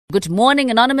Good morning,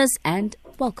 Anonymous, and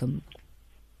welcome.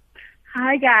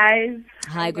 Hi, guys.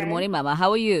 Hi, good morning, Mama.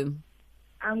 How are you?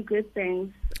 I'm good,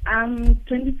 thanks. I'm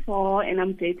 24 and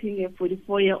I'm dating a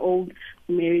 44-year-old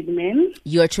married man.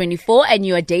 You're 24 and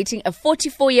you are dating a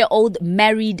 44-year-old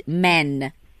married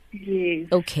man. Yes.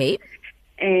 Okay.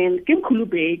 And Kim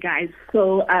Kulube, guys.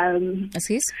 So,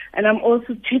 Excuse? and I'm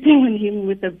also cheating on him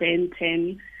with a Ben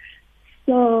 10.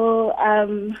 So,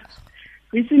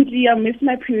 recently I missed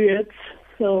my period.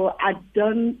 So I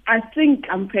think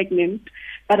I'm pregnant,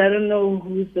 but I don't know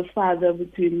who's the father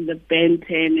between the Ben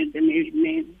 10 and the married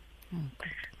man.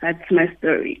 Okay. That's my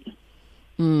story.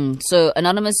 So,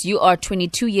 Anonymous, you are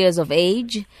 22 years of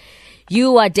age.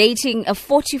 You are dating a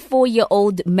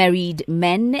 44-year-old married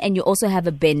man, and you also have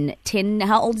a Ben 10.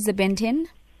 How old is the Ben 10?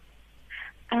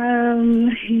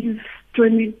 He's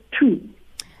 22.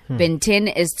 Ben 10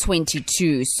 is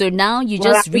 22. So now you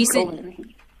just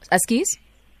recently... Excuse?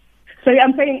 Sorry,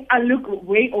 I'm saying I look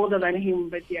way older than him,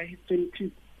 but yeah, he's 22.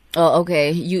 Oh,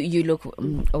 okay. You look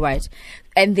all right.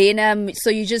 And then, so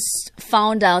you just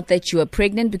found out that you were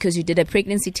pregnant because you did a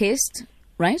pregnancy test,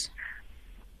 right?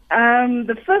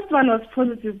 The first one was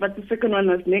positive, but the second one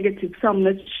was negative. So I'm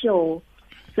not sure.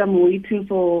 So I'm waiting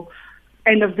for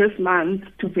end of this month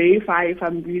to verify if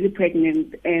I'm really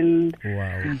pregnant. And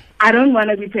Wow. I don't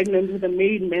want to be pregnant with a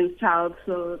married man's child.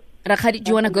 So. Rakhadi, do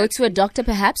you want to go to a doctor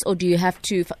perhaps, or do you have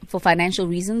to, for financial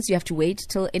reasons, you have to wait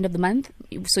till end of the month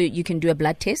so you can do a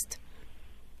blood test?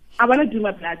 I want to do my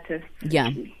blood test.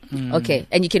 Yeah. Okay.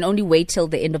 And you can only wait till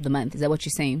the end of the month. Is that what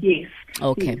you're saying? Yes.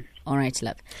 Okay. Yes. All right,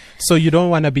 love. So you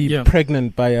don't want to be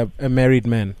pregnant by a married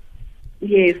man,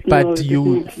 Yes. but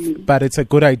no, but it's a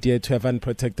good idea to have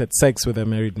unprotected sex with a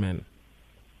married man.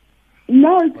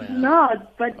 No, it's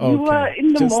not. But you Okay. were in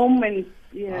the Just- moment.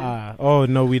 Yeah. Oh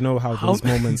no, we know how those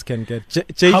moments can get.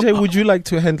 JJ, would you like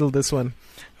to handle this one?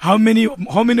 How many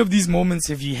of these moments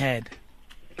have you had?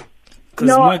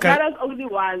 No, that was only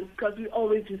once because we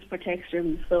always use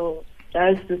protection. So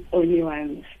that's just only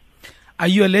once. Are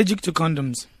you allergic to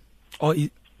condoms? Or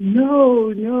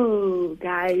No,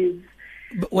 guys.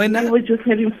 when We were just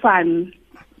having fun.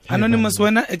 Anonymous,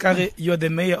 when you're the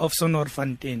mayor of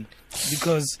Sonderfontein,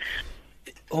 because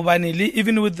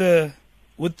even with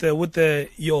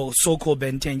your so-called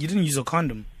Ben 10, you didn't use a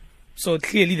condom, so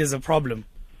clearly there's a problem.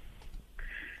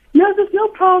 No, there's no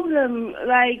problem.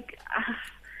 Like,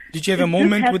 Did you have a It just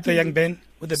moment with the happened. young Ben,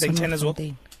 with the Ben 10 as well?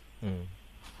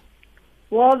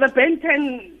 well, the Ben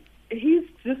 10, he's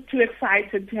just too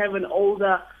excited to have an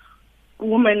older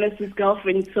woman as his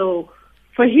girlfriend. So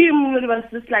for him, it was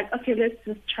just like, okay, let's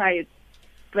just try it.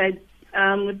 But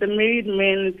with the married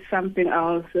man, it's something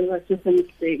else. It was just a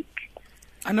mistake.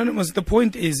 Anonymous, the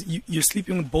point is you're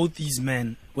sleeping with both these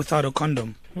men without a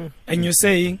condom. And you're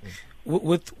saying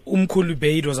with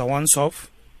Kulube it was a once-off,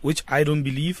 which I don't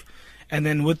believe. And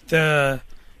then with the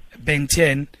Ben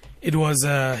 10, it was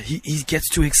he gets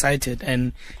too excited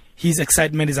and his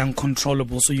excitement is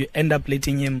uncontrollable. So you end up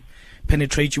letting him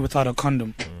penetrate you without a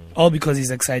condom. All because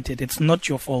he's excited. It's not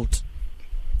your fault.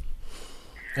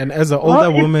 And as an older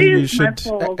Well, it woman, you is my should,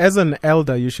 fault. as an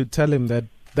elder, you should tell him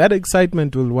that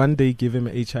excitement will one day give him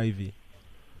HIV.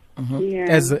 Yeah.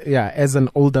 As an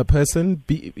older person,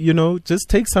 just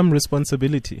take some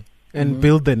responsibility and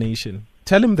build the nation.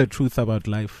 Tell him the truth about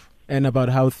life and about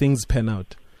how things pan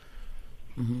out.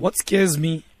 What scares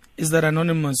me is that,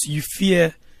 Anonymous, you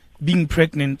fear being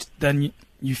pregnant than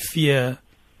you fear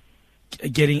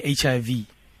getting HIV.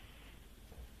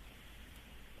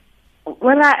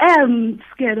 Well, I am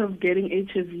scared of getting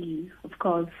HIV, of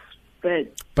course,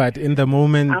 But in the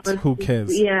moment, I was- who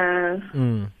cares? Yeah.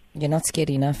 You're not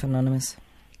scared enough, Anonymous.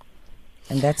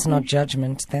 And that's not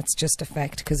judgment. That's just a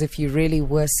fact. Because if you really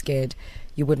were scared,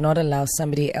 you would not allow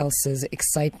somebody else's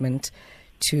excitement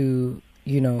to,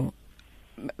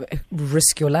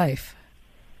 risk your life.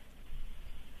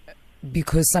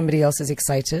 Because somebody else is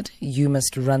excited, you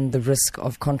must run the risk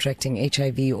of contracting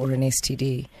HIV or an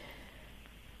STD.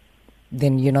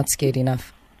 Then you're not scared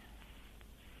enough.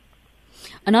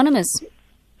 Anonymous,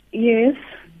 Yes.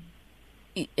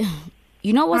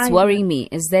 you know what's worrying me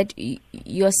is that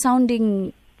you're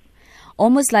sounding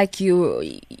almost like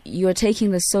you're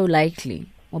taking this so lightly.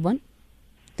 Wabon?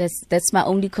 That's my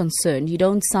only concern. You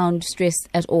don't sound stressed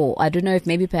at all. I don't know if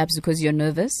maybe perhaps because you're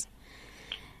nervous,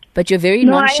 but you're very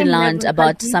No, I am nonchalant nervous.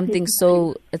 about I something. think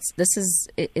So this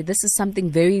is something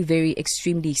very, very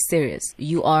extremely serious.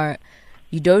 You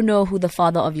don't know who the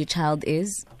father of your child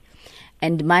is.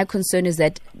 And my concern is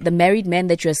that the married man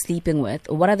that you're sleeping with,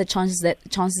 what are the chances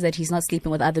that he's not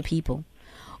sleeping with other people?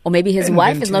 Or maybe his And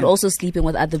wife Ben is not 10. also sleeping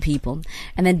with other people.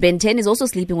 And then Ben 10 is also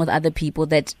sleeping with other people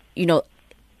that,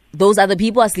 those other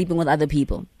people are sleeping with other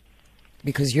people.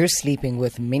 Because you're sleeping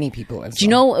with many people as Do you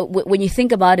know, when you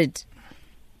think about it,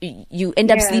 you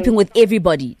end up Yeah. sleeping with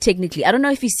everybody, technically. I don't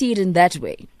know if you see it in that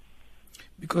way.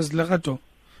 Because Lerato,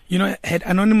 had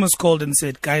Anonymous called and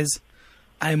said, guys,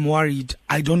 I'm worried.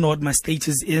 I don't know what my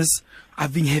status is.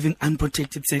 I've been having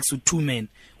unprotected sex with 2 men,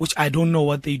 which I don't know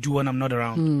what they do when I'm not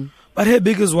around. But her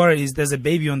biggest worry is there's a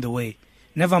baby on the way.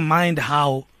 Never mind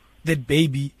how that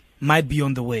baby might be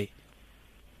on the way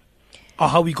or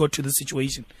how we got to the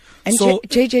situation. And So,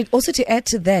 JJ, also to add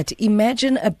to that,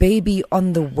 imagine a baby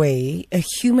on the way, a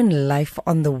human life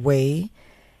on the way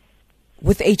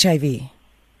with HIV.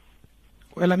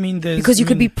 well, I mean, Because you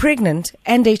could be pregnant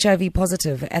and HIV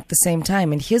positive at the same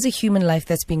time. And here's a human life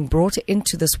that's being brought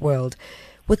into this world.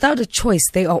 Without a choice,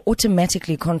 they are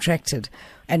automatically contracted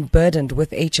and burdened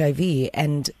with HIV.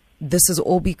 And this is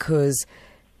all because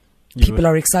people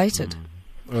are excited.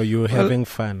 Or you're having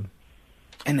fun.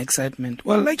 and excitement.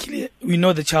 Well, luckily, we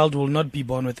know the child will not be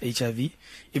born with HIV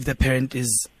if the parent is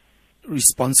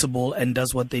responsible and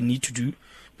does what they need to do,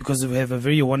 because we have a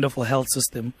very wonderful health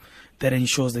system that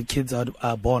ensures that kids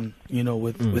are born,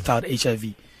 without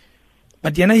HIV.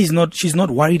 But Diana, she's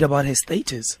not worried about her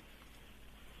status.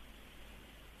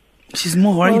 She's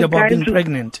more worried about being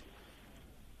pregnant.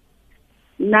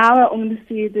 Now I only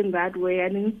see it in that way. I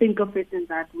didn't think of it in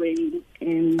that way.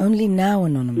 And Only now,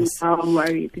 Anonymous. now I'm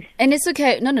worried. And it's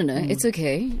okay. No, it's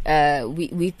okay.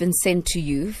 We've been sent to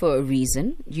you for a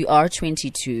reason. You are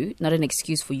 22, not an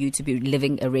excuse for you to be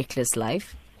living a reckless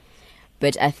life.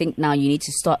 But I think now you need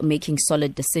to start making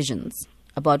solid decisions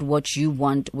about what you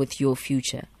want with your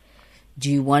future.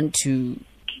 Do you want to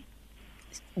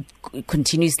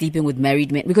continue sleeping with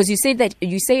married men? Because you say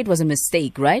it was a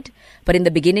mistake, right? But in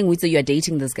the beginning, we thought you are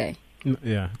dating this guy.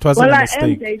 Yeah, it wasn't a Well, I am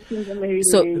mistake. dating the married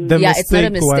So man. The yeah, it's not a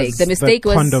mistake mistake. was The mistake the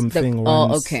was condom thing Oh,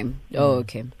 once. okay. Oh,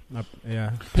 okay.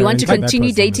 Yeah. You want to apparently that continue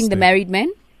was a dating the mistake. married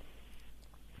men?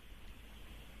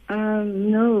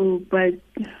 No, but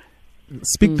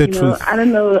Speak the truth. I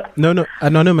don't know. No,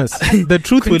 Anonymous. The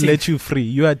truth will Quentin. let you free.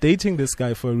 You are dating this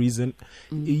guy for a reason.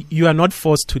 You are not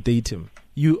forced to date him.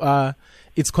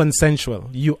 It's consensual.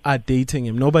 You are dating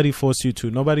him. Nobody forced you to.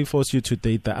 Nobody forced you to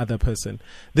date the other person.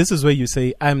 This is where you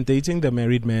say, I'm dating the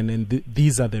married man and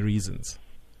these are the reasons.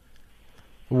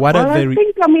 What Well, are I the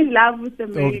think I'm in love with the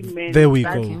married man. there we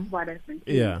That's go. what I think.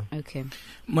 Yeah. Okay.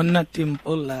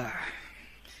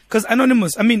 Because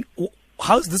Anonymous, I mean,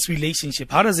 how's this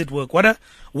relationship? How does it work?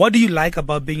 What do you like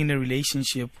about being in a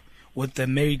relationship with the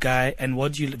married guy, and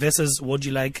what do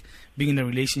you like being in a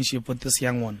relationship with this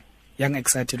young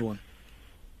excited one?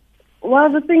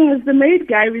 Well, the thing is, the married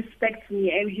guy respects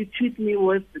me, and he treats me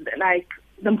with like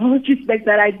the most respect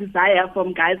that I desire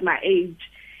from guys my age.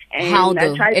 And How I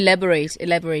though? tried-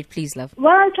 Elaborate, please, love.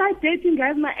 Well, I tried dating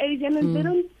guys my age, and they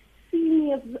don't see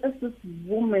me as this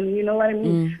woman. You know what I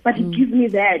mean? But he gives me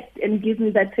that, and he gives me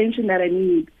that attention that I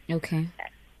need. Okay.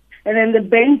 And then the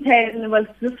Ben 10 was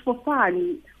just for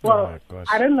fun. Well, Oh, gosh.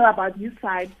 I don't know about his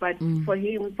side, but for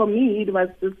me, it was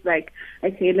just like,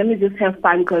 okay, let me just have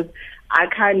fun because I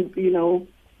can't,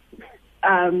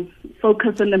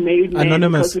 focus on the married man.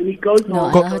 Anonymous. Because when he goes No,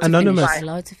 home, Go- allow her to Anonymous. finish.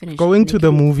 Allow her to finish. Going to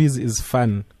the Nikki. movies is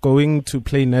fun. Going to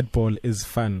play netball is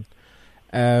fun.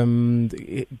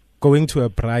 Going to a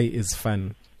braai is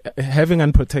fun. Having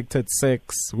unprotected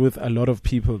sex with a lot of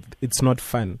people, it's not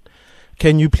fun.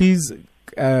 Can you please,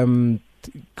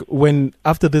 when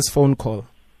after this phone call,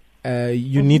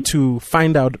 you need to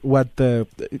find out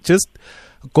just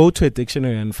go to a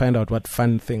dictionary and find out what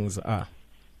fun things are.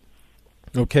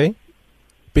 Okay?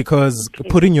 Because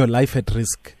putting your life at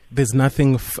risk, there's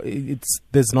nothing.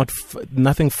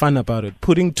 Nothing fun about it.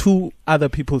 Putting two other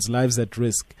people's lives at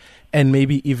risk, and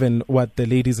maybe even what the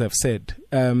ladies have said,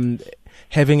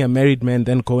 having a married man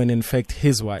then go and infect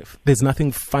his wife. There's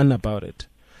nothing fun about it.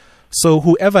 So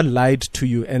whoever lied to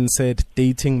you and said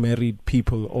dating married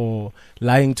people or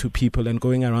lying to people and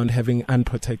going around having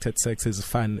unprotected sex is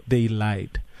fun, they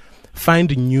lied.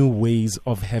 Find new ways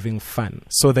of having fun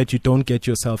so that you don't get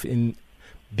yourself in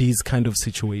these kind of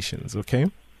situations, okay?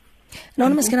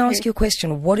 Anonymous, can I ask you a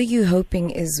question? What are you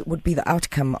hoping would be the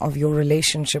outcome of your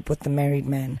relationship with the married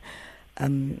man?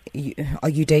 Are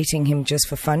you dating him just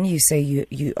for fun? You say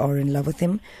you are in love with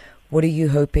him. What are you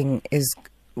hoping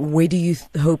where do you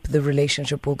hope the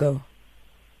relationship will go?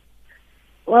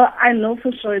 well, I know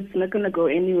for sure it's not going to go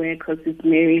anywhere because he's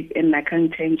married and I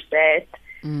can't change that.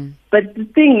 But the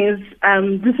thing is,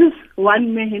 this is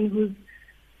one man who's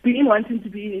been wanting to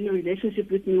be in a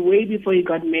relationship with me way before he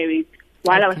got married,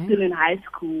 while I was Okay. still in high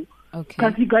school. Okay.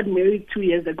 Because he got married 2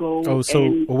 years ago. Oh, so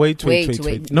and wait. Wait. No, Naked.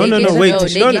 wait. No, No,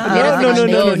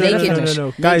 naked. no, Naked.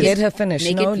 no. Guys, Let her finish.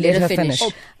 Naked, No, let her finish.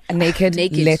 Naked,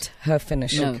 Naked. let her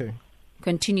finish. No. okay.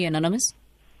 Continue, Anonymous.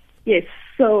 yes,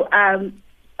 so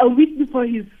a week before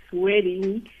his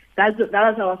wedding, that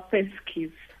was our first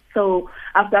kiss. So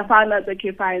after I found out,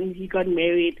 okay, fine, he got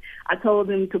married, I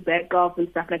told him to back off and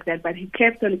stuff like that, but he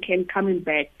kept on coming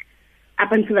back.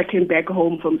 Up until I came back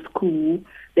home from school,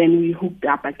 then we hooked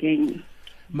up again.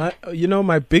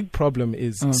 My big problem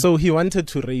is, so he wanted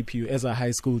to rape you as a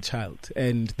high school child,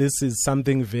 and this is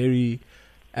something very,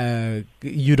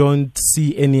 you don't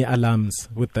see any alarms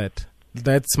with that.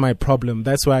 That's my problem.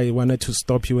 That's why I wanted to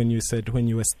stop you when you said when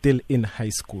you were still in high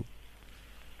school.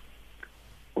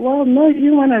 Well, no, he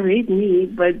didn't want to rape me,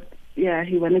 but yeah,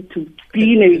 he wanted to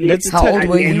be in a relationship. How old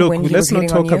were you Look, when he let's was not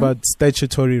hitting on talk you? about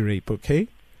statutory rape, okay?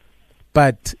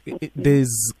 But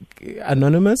there's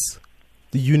Anonymous.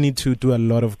 You need to do a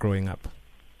lot of growing up.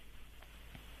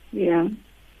 Yeah.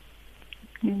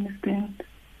 I understand.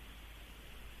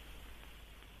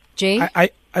 Jay? I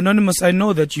Anonymous, I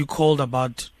know that you called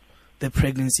about the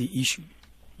pregnancy issue,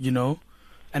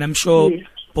 and I'm sure Yes.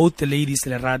 both the ladies,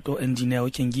 Lerato and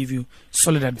Dineo, can give you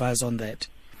solid advice on that.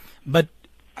 But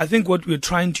I think what we're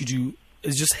trying to do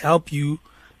is just help you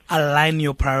align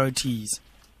your priorities.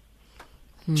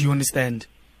 Do you understand?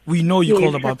 We know you Yes.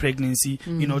 called about pregnancy.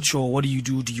 You're not sure. What do you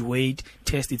do? Do you wait,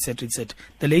 test, etc., etc.?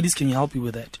 The ladies can help you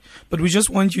with that. But we just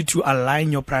want you to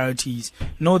align your priorities.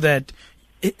 Know that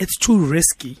it's too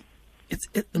risky.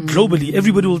 Globally,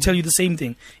 everybody will tell you the same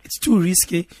thing. It's too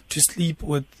risky to sleep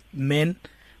with men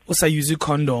also use a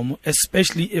condom,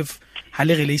 especially if hale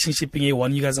relationship in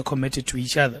one you guys are committed to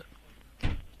each other.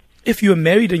 If you're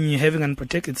married and you're having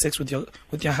unprotected sex with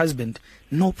your husband,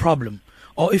 no problem.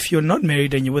 Or if you're not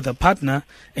married and you're with a partner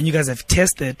and you guys have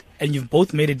tested and you've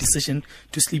both made a decision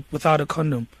to sleep without a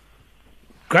condom,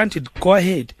 granted, go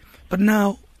ahead. But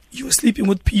now you're sleeping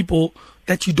with people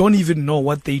that you don't even know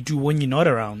what they do when you're not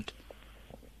around.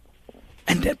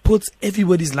 And that puts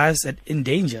everybody's lives in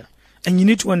danger. And you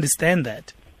need to understand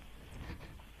that.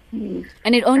 Yes.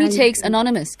 And it only takes,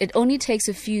 Anonymous, it only takes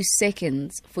a few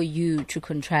seconds for you to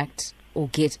contract or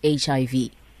get HIV.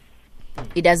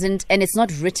 It doesn't, and it's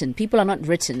not written. People are not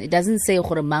written. It doesn't say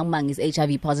Mang is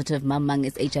HIV positive, Mang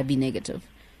is HIV negative.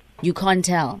 You can't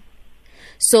tell.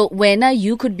 So when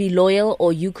you could be loyal,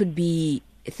 or you could be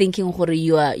thinking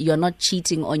you're not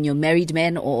cheating on your married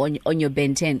man or on your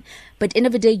Ben 10. But end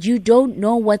of the day, you don't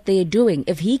know what they're doing.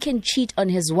 If he can cheat on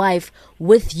his wife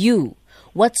with you,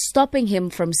 what's stopping him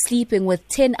from sleeping with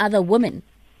 10 other women?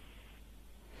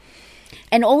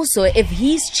 And also, if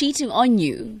he's cheating on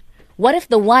you, what if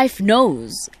the wife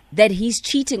knows that he's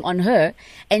cheating on her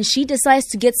and she decides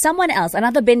to get someone else,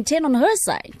 another Ben 10 on her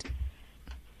side?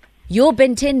 Your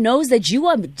Ben 10 knows that you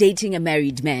are dating a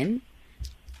married man,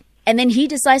 and then he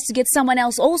decides to get someone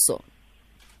else also.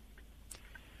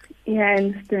 Yeah, I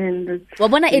understand. Well,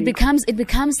 when it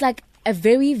becomes like a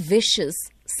very vicious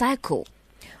cycle.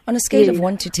 On a scale of Yes.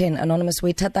 1 to 10, Anonymous,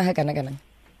 we tata ha kana kana?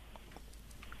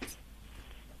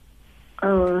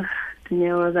 Oh,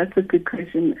 Daniela, that's a good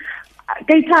question.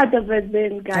 Kay thata, but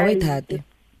then, Ha we guys. thate.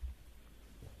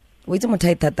 We tse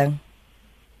motho a thatang.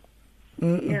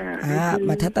 Yeah.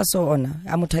 Mathata so ona.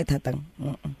 A motho a thatang.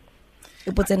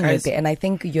 E potse Guys- nnete, and I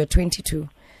think you're 22.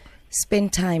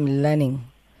 Spend time learning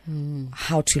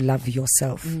how to love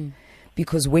yourself.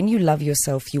 Because when you love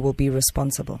yourself, you will be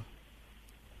responsible.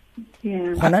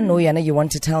 Yeah. Hona no yana, you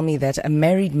want to tell me that a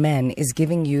married man is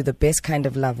giving you the best kind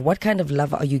of love. What kind of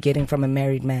love are you getting from a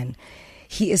married man?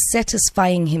 He is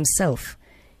satisfying himself.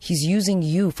 He's using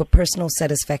you for personal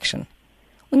satisfaction.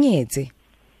 Unyetse.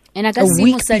 And I A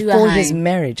week before his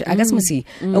marriage,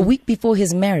 a week before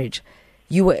his marriage,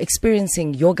 you were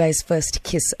experiencing your guy's first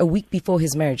kiss a week before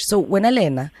his marriage. So when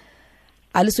Alena,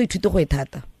 aliso ituto go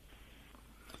thata.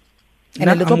 And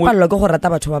Nna le tlo I'm palla go go rata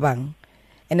batho ba bang.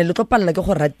 And le tlo palla go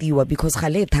go ratiwa because ga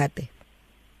le thate.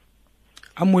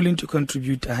 I'm willing to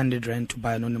contribute 100 Rand to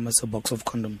buy Anonymous a box of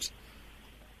condoms.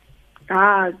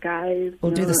 Guys.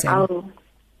 We'll do the same.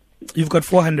 You've got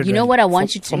 400 You know Rand what I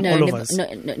want you to from know? all of us.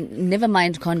 Never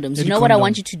mind condoms. Maybe You know what I condom.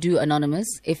 want you to do, Anonymous?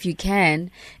 If you can't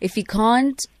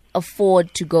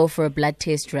afford to go for a blood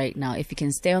test right now, if you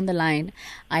can stay on the line,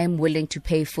 I am willing to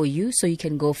pay for you so you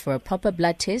can go for a proper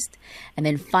blood test and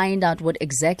then find out what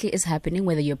exactly is happening,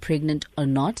 whether you're pregnant or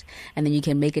not, and then you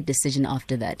can make a decision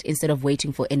after that instead of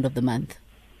waiting for end of the month.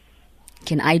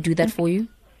 Can I do that for you?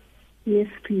 Yes,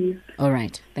 please. All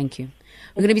right. Thank you.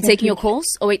 We're going to be taking your calls.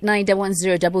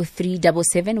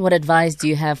 089-110-3377. What advice do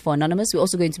you have for Anonymous? We're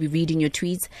also going to be reading your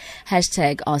tweets.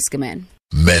 #AskAman.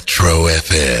 Metro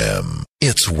FM.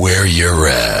 It's where you're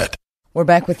at. We're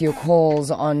back with your calls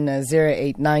on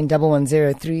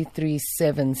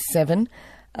 089-110-3377.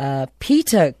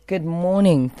 Peter, good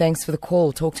morning. Thanks for the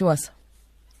call. Talk to us.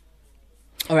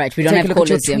 All right, we don't Take have a look at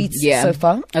your callers tweets here. so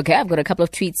far. Okay, I've got a couple of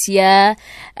tweets here.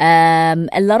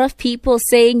 A lot of people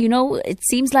saying, it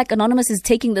seems like Anonymous is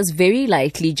taking this very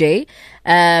lightly, Jay.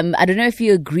 I don't know if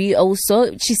you agree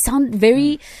also. She sounds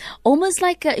very, almost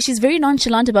like, she's very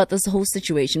nonchalant about this whole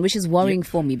situation, which is worrying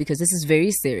for me because this is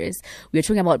very serious. We're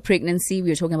talking about pregnancy.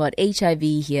 We're talking about HIV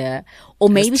here. Or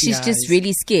maybe she's just STIs.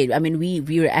 really scared. I mean, we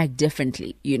react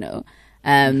differently, Yeah,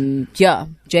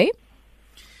 Jay?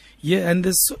 Yeah, and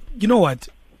this, you know what?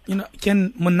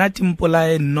 Can Monati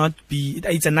Mpolaye not be,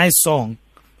 it's a nice song,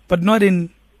 but not in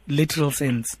literal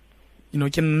sense. Can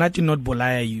Monati not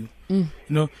bolaya you?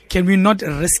 Can we not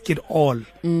risk it all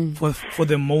for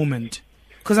the moment?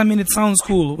 Because, it sounds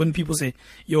cool when people say,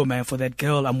 yo, man, for that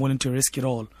girl, I'm willing to risk it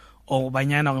all. Or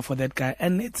banyana for that guy.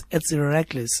 And it's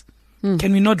reckless.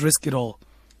 Can we not risk it all?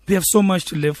 We have so much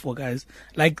to live for, guys.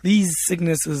 Like, these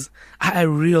sicknesses are a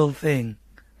real thing.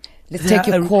 Let's take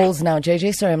your calls now,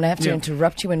 JJ. Sorry, I'm going to have to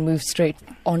interrupt you and move straight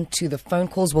on to the phone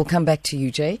calls. We'll come back to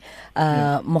you, Jay.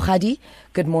 Mohadi,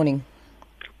 good morning.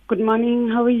 Good morning.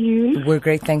 How are you? We're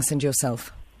great, thanks. And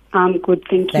yourself? I'm good,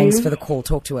 thank you. Thanks for the call.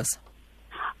 Talk to us.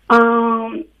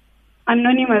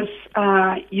 Anonymous,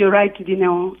 you're right,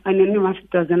 Anonymous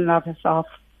doesn't love herself.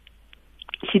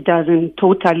 She doesn't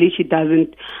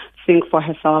think for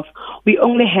herself. We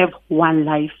only have one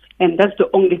life, and that's the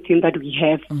only thing that we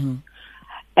have. Mm-hmm.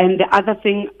 And the other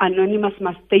thing, Anonymous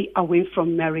must stay away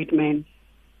from married men.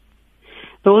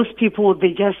 Those people,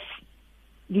 they're just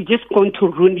going to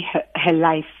ruin her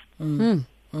life. Thank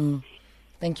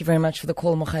you very much for the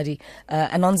call, Mohadi.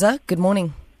 Anonza, good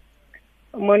morning.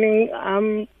 Morning.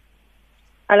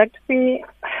 I like to be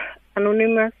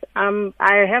anonymous.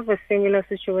 I have a similar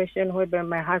situation whereby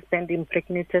my husband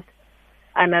impregnated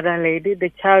another lady. The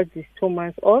child is 2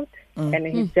 months old, and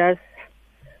he just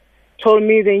told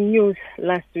me the news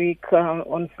last week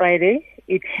on Friday.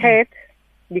 It hurt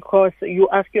because you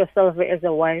ask yourself as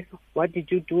a wife, what did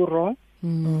you do wrong?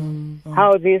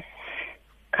 How this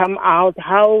come out?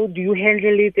 How do you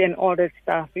handle it and all that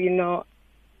stuff? I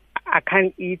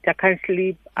can't eat, I can't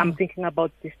sleep. I'm thinking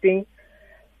about this thing.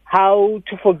 How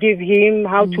to forgive him,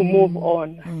 how to move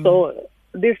on. So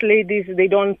these ladies, they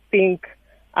don't think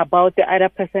about the other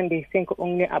person, they think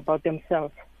only about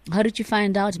themselves. How did you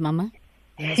find out, Mama?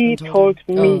 He told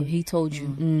me. Oh, he told you.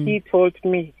 He told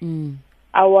me.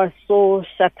 I was so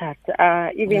shattered.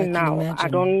 Even now, I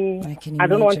don't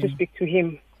want to speak to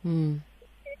him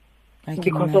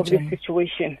because of this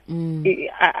situation.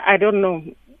 I don't know.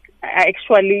 I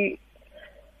actually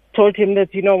told him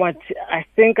that, you know what, I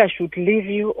think I should leave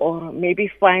you or maybe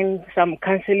find some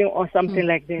counseling or something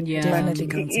like that. Yeah. Definitely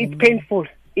counseling. It's painful.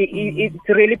 It's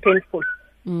really painful.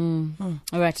 All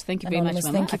right, thank you very Anonymous,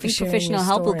 much, Mama. thank you I for think sharing professional your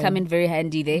help will story. come in very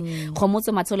handy there. Khomotso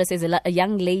Matsola says a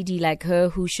young lady like her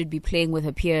who should be playing with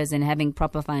her peers and having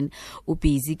proper fun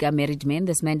upizika married men.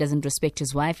 This man doesn't respect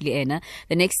his wife, Liena.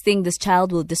 The next thing, this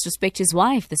child will disrespect his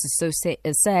wife. This is so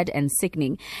sad and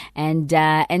sickening. And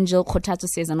Angel Kotato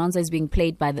says Anonza is being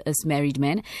played by this married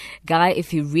man. Guy,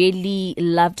 if he really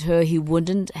loved her, he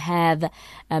wouldn't have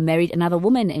married another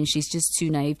woman, and she's just too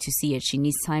naive to see it. She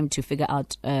needs time to figure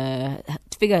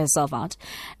herself out.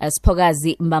 As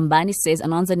Pogazi Mbambani says,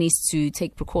 Anonza needs to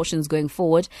take precautions going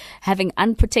forward. Having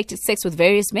unprotected sex with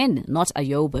various men, not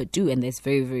Ayoba, do, and that's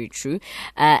very, very true.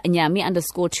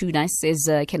 Nyami_2nice says,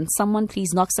 can someone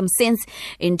please knock some sense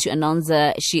into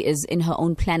Anonza? She is in her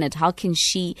own planet. How can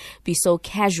she be so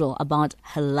casual about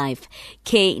her life?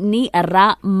 Keni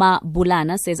Rama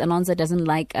Bulana says, Anonza doesn't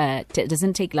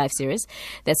take life serious.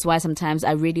 That's why sometimes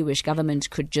I really wish government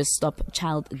could just stop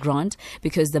child grant,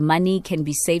 because the money can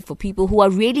be saved for people who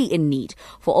are really in need.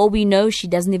 For all we know, she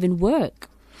doesn't even work.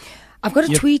 I've got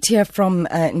a tweet here from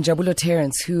Njabulo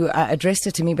Terrence, who addressed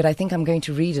it to me, but I think I'm going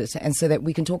to read it, and so that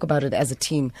we can talk about it as a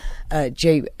team.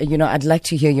 Jay, I'd like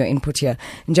to hear your input here.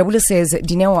 Njabulo says,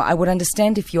 Dineo, I would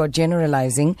understand if you are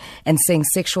generalizing and saying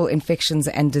sexual infections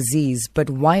and disease, but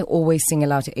why always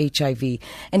single out HIV?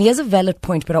 And he has a valid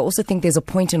point, but I also think there's a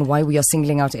point in why we are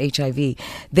singling out HIV.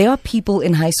 There are people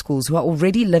in high schools who are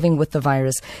already living with the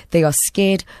virus. They are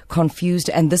scared, confused,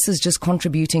 and this is just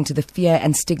contributing to the fear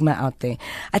and stigma out there.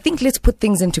 I think let's put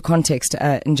things into context,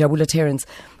 Njabulo Terrence.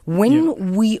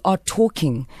 When we are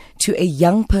talking to a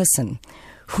young person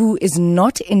who is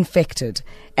not infected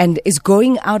and is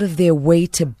going out of their way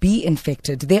to be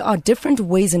infected, there are different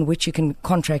ways in which you can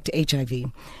contract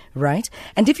HIV, right?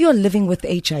 And if you're living with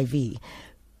HIV,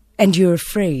 and you're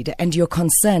afraid and you're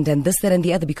concerned and this, that, and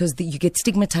the other because you get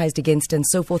stigmatized against and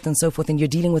so forth, and you're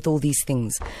dealing with all these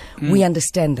things. We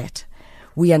understand that.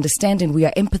 We understand and we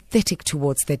are empathetic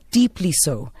towards that, deeply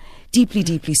so. Deeply,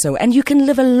 deeply so. And you can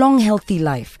live a long, healthy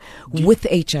life with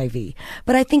HIV.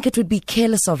 But I think it would be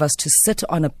careless of us to sit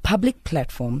on a public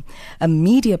platform, a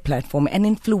media platform, an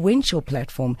influential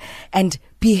platform, and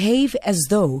behave as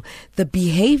though the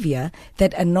behavior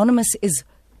that Anonymous is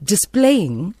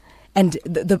displaying and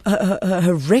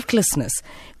her recklessness,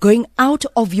 going out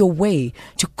of your way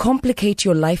to complicate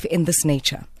your life in this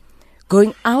nature,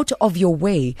 going out of your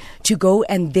way to go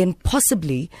and then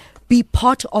possibly be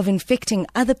part of infecting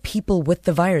other people with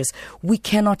the virus. We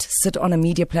cannot sit on a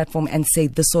media platform and say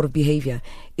this sort of behavior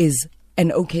is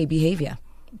an okay behavior.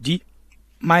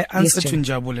 My answer to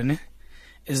Njabulene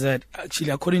is that actually,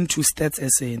 according to Stats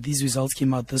SA, these results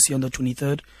came out this year on the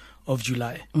 23rd of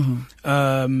July.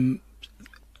 The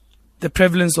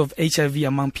prevalence of HIV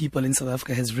among people in South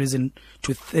Africa has risen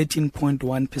to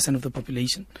 13.1% of the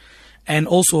population. And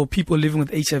also, people living with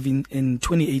HIV in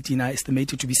 2018 are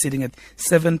estimated to be sitting at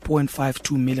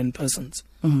 7.52 million persons.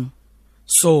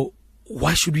 So,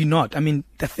 why should we not? I mean,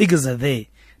 the figures are there.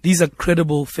 These are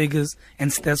credible figures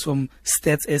and stats from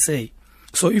Stats SA.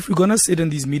 So, if we're going to sit on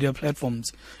these media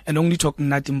platforms and only talk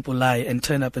Natim Polai and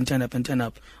turn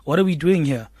up, what are we doing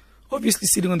here? Obviously,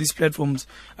 sitting on these platforms,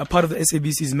 a part of the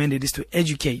SABC's mandate is to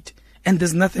educate. And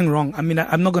there's nothing wrong. I mean,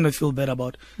 I'm not going to feel bad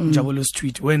about Njabulu's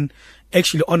tweet when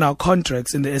actually on our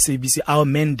contracts in the SABC, our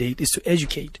mandate is to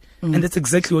educate. And that's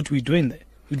exactly what we're doing there.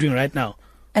 We're doing right now.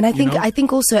 And I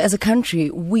think also as a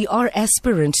country, we are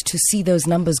aspirant to see those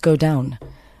numbers go down.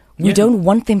 We don't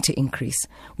want them to increase.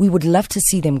 We would love to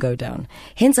see them go down.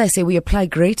 Hence, I say we apply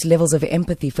great levels of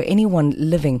empathy for anyone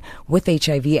living with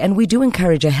HIV. And we do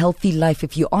encourage a healthy life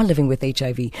if you are living with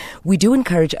HIV. We do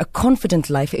encourage a confident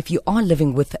life if you are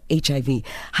living with HIV.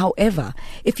 However,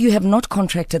 if you have not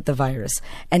contracted the virus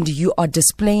and you are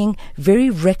displaying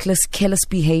very reckless, careless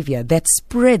behavior that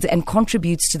spreads and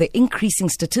contributes to the increasing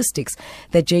statistics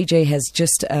that JJ has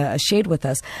just shared with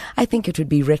us, I think it would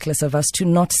be reckless of us to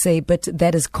not say, but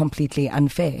that is completely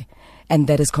unfair and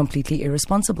that is completely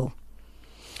irresponsible.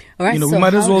 All right, we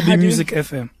might as well be Music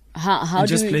FM. How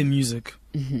just play music.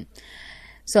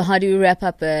 So how do you wrap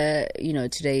up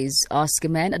today's Ask a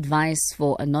Man advice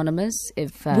for Anonymous?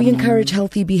 If we encourage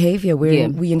healthy behavior,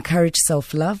 we encourage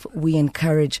self-love, we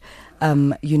encourage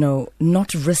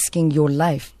not risking your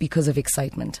life because of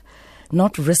excitement,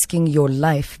 not risking your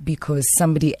life because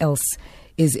somebody else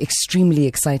is extremely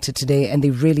excited today and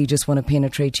they really just want to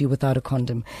penetrate you without a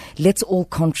condom. Let's all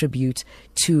contribute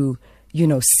to,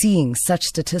 seeing such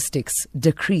statistics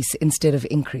decrease instead of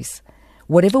increase.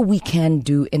 Whatever we can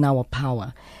do in our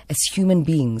power as human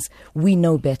beings, we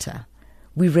know better.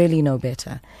 We really know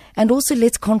better. And also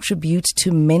let's contribute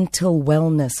to mental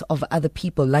wellness of other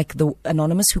people, like the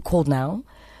Anonymous who called now,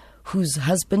 whose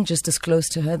husband just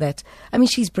disclosed to her that,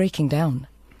 she's breaking down.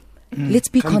 Let's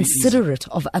be considerate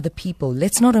of other people.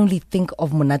 Let's not only think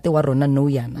of Monate wa rona no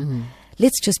yana.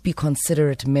 Let's just be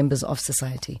considerate members of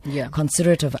society.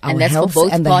 Considerate of our health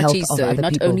and the parties, health of other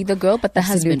not people. Not only the girl, but the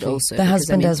husband also. The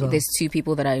husband as well. There's two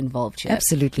people that are involved here.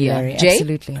 Absolutely, Larry. Jay?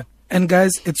 Absolutely. And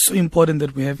guys, it's so important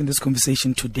that we're having this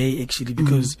conversation today, actually,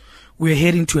 because we're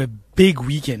heading to a big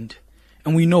weekend.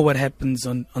 And we know what happens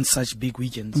on such big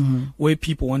weekends, where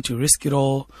people want to risk it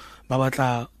all. They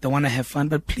want to have fun,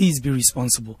 but please be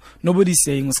responsible. Nobody's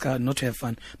saying not to have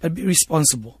fun, but be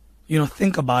responsible.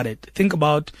 Think about it. Think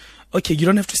about, okay, you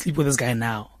don't have to sleep with this guy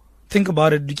now. Think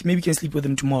about it. Maybe you can sleep with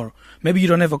him tomorrow. Maybe you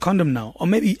don't have a condom now. Or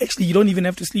maybe actually you don't even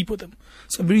have to sleep with him.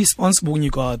 So be responsible when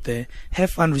you go out there.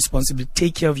 Have fun responsibly.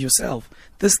 Take care of yourself.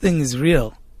 This thing is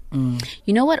real.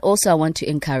 You know what also I want to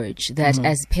encourage? That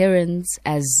as parents,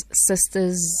 as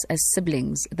sisters, as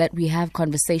siblings, that we have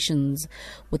conversations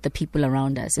with the people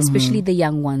around us, especially the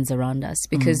young ones around us,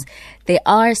 because they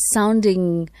are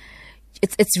sounding...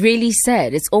 It's really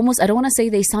sad. It's almost, I don't want to say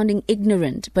they're sounding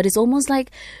ignorant, but it's almost like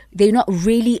they're not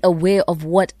really aware of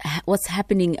what's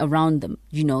happening around them.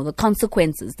 The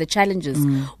consequences, the challenges.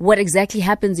 What exactly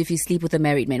happens if you sleep with a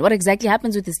married man? What exactly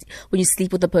happens when you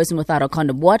sleep with a person without a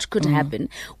condom? What could happen?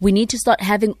 We need to start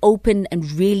having open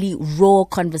and really raw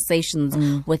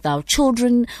conversations with our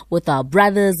children, with our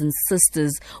brothers and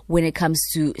sisters when it comes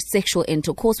to sexual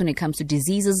intercourse, when it comes to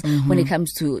diseases, when it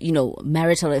comes to,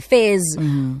 marital affairs,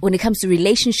 when it comes to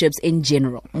relationships in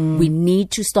general. We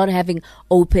need to start having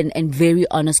open and very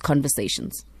honest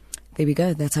conversations. There we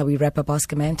go. That's how we wrap up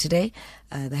Ask a Man today.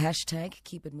 The hashtag,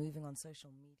 keep it moving on social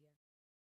media.